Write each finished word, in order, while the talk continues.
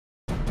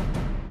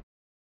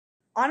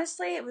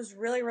Honestly, it was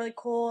really, really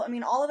cool. I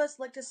mean, all of us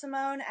looked to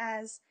Simone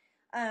as,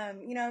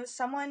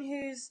 someone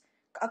who's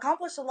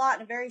accomplished a lot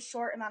in a very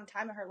short amount of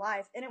time in her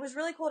life. And it was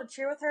really cool to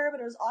cheer with her,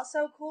 but it was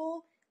also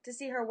cool to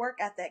see her work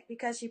ethic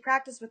because she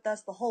practiced with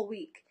us the whole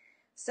week.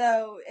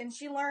 So, and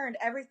she learned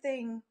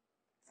everything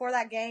for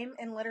that game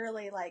in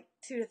literally like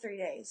 2 to 3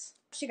 days.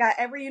 She got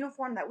every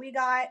uniform that we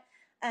got.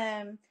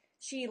 Um,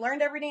 she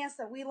learned every dance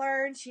that we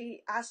learned.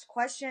 She asked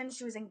questions.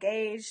 She was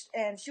engaged,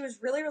 and she was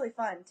really, really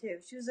fun too.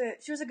 She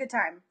was a good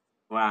time.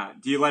 Wow.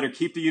 Do you let her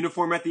keep the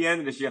uniform at the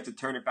end, or does she have to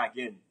turn it back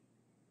in?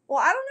 Well,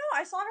 I don't know.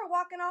 I saw her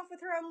walking off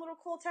with her own little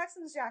cool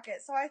Texans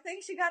jacket, so I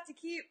think she got to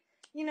keep,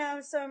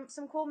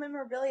 some cool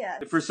memorabilia.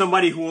 For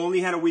somebody who only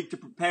had a week to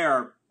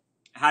prepare,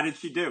 how did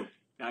she do?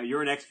 Now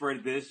you're an expert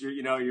at this.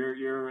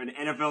 You're an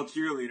NFL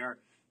cheerleader.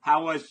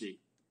 How was she?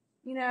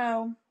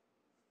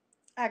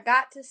 I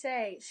got to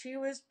say, she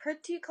was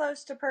pretty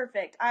close to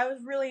perfect. I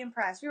was really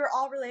impressed. We were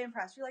all really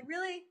impressed. We were like,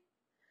 really?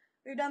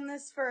 We've done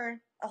this for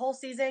a whole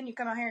season. You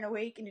come out here in a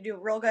week and you do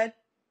it real good.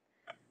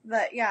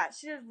 But yeah,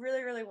 she did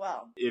really, really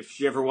well. If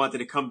she ever wanted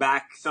to come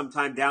back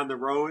sometime down the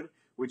road,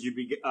 would you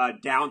be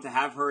down to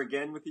have her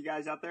again with you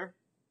guys out there?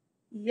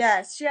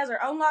 Yes, she has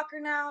her own locker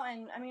now.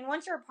 And I mean,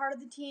 once you're a part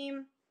of the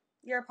team,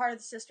 you're a part of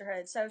the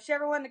sisterhood. So if she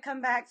ever wanted to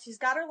come back, she's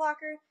got her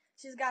locker.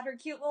 She's got her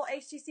cute little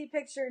HTC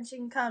picture, and she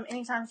can come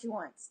anytime she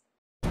wants.